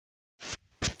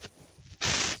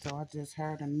So I just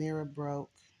heard a mirror broke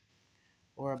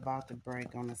or about to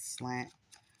break on a slant.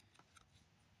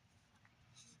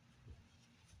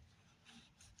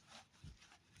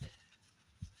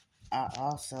 I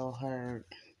also heard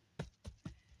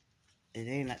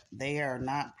they are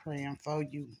not praying for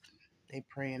you. They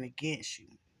praying against you.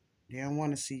 They don't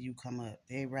want to see you come up.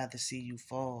 They'd rather see you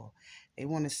fall. They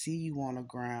want to see you on the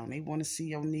ground. They want to see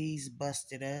your knees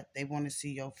busted up. They want to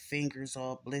see your fingers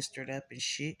all blistered up and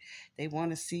shit. They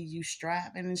want to see you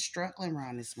striving and struggling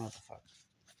around this motherfucker.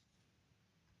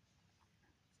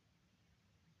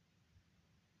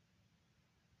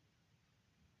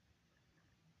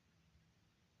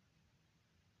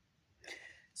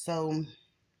 So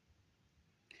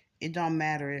it don't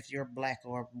matter if you're black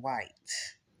or white,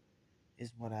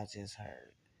 is what I just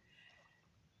heard.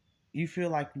 You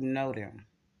feel like you know them.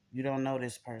 You don't know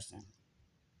this person.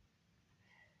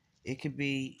 It could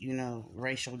be,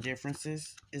 racial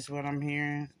differences, is what I'm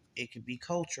hearing. It could be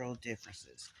cultural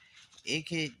differences. It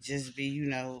could just be,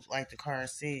 like the card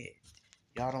said,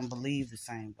 y'all don't believe the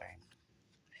same way.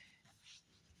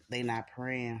 They not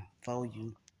praying for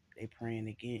you, they praying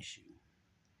against you.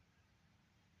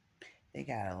 They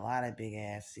got a lot of big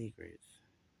ass secrets.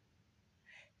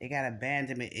 They got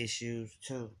abandonment issues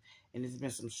too. And there's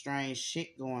been some strange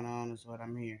shit going on, is what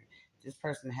I'm hearing. This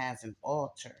person has an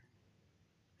altar.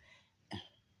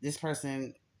 This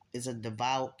person is a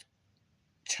devout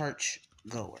church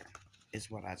goer,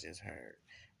 is what I just heard.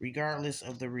 Regardless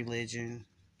of the religion,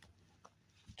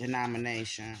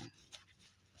 denomination,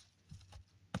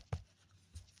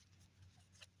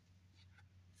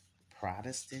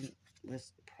 Protestant,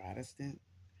 what's Protestant?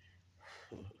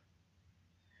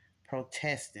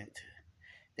 Protestant.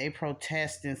 They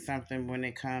protesting something when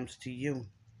it comes to you.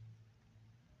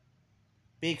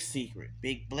 Big secret,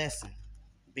 big blessing,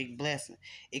 big blessing.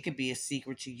 It could be a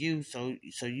secret to you, so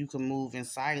you can move in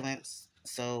silence.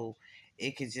 So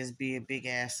it could just be a big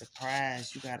ass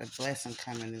surprise. You got a blessing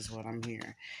coming, is what I'm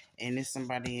hearing, and it's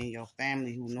somebody in your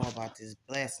family who know about this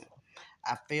blessing.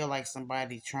 I feel like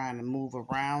somebody trying to move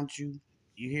around you.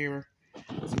 You hear?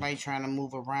 Somebody trying to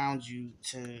move around you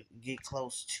to get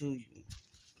close to you.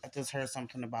 I just heard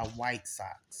something about White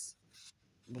Sox.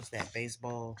 What's that,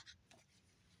 baseball?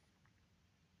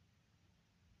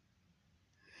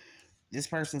 This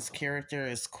person's character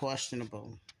is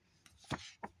questionable.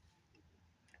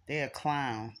 They're a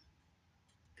clown.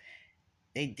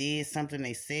 They did something,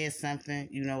 they said something,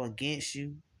 against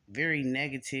you. Very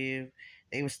negative.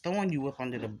 They was throwing you up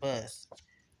under the bus.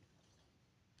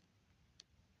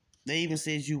 They even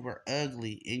said you were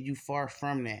ugly, and you far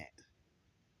from that.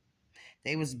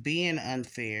 They was being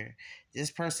unfair. This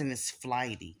person is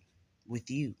flighty with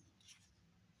you.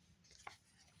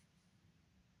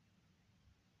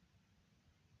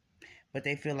 But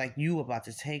they feel like you about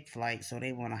to take flight, so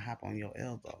they want to hop on your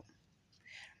elbow.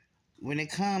 When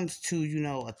it comes to,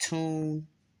 a tune,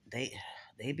 they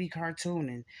be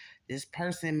cartooning. This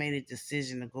person made a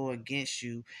decision to go against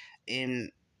you,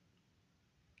 and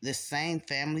the same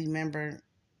family member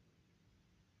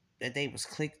that they was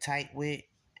click tight with,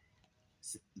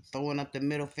 throwing up the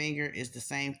middle finger, is the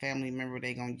same family member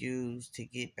they gonna use to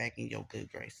get back in your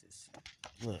good graces.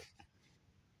 Look.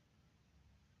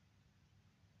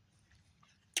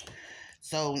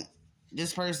 So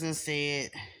this person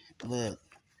said, look,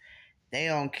 they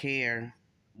don't care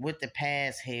what the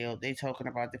past held. They talking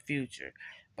about the future.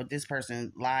 But this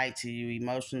person lied to you,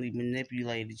 emotionally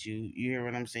manipulated you. You hear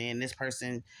what I'm saying? This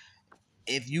person,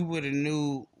 if you would have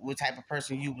knew what type of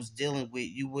person you was dealing with,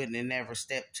 you wouldn't have never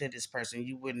stepped to this person.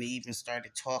 You wouldn't have even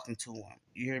started talking to him.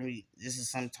 You hear me? This is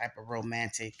some type of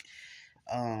romantic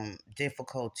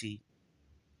difficulty,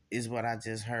 is what I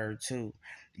just heard too.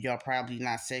 Y'all probably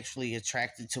not sexually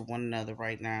attracted to one another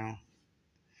right now.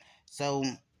 So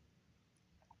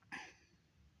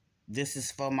this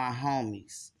is for my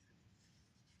homies.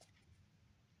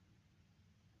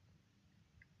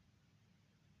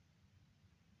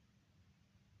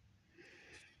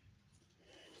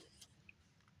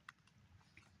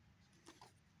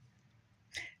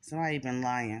 Somebody been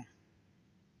lying.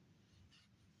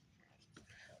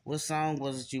 What song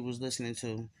was it you was listening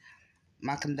to?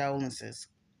 My condolences.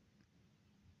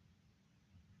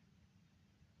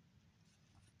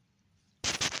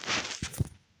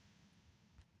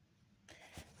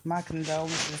 My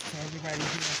condolences to everybody who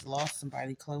has lost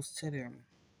somebody close to them.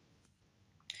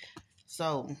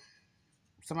 So,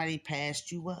 somebody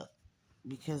passed you up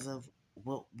because of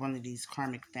what one of these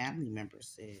karmic family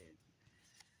members said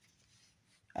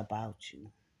about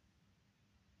you.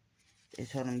 They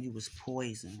told them you was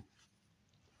poison.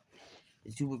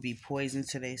 That you would be poison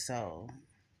to their soul.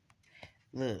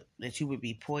 Look, that you would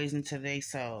be poison to their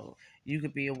soul. You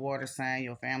could be a water sign,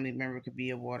 your family member could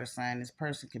be a water sign, this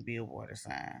person could be a water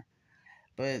sign.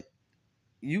 But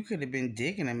you could have been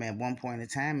digging them at one point in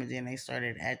time and then they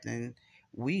started acting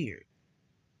weird.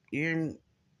 You're,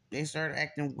 they started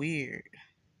acting weird.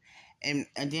 And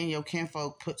then your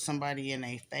kinfolk put somebody in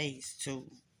their face too.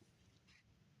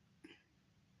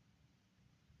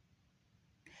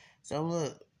 So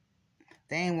look,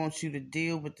 they ain't want you to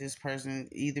deal with this person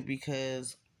either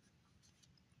because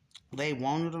they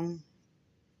wanted them,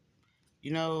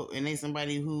 and they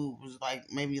somebody who was like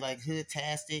maybe like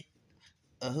hood-tastic,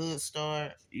 a hood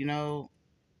star,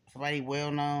 somebody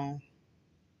well known,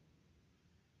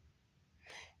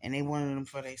 and they wanted them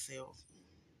for themselves.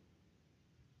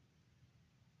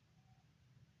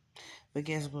 But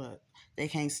guess what? They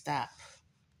can't stop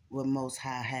what Most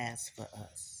High has for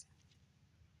us.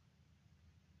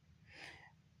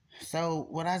 So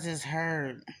what I just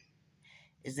heard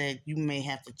is that you may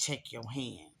have to check your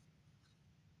hand.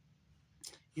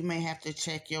 You may have to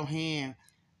check your hand,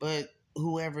 but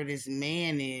whoever this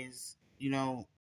man is,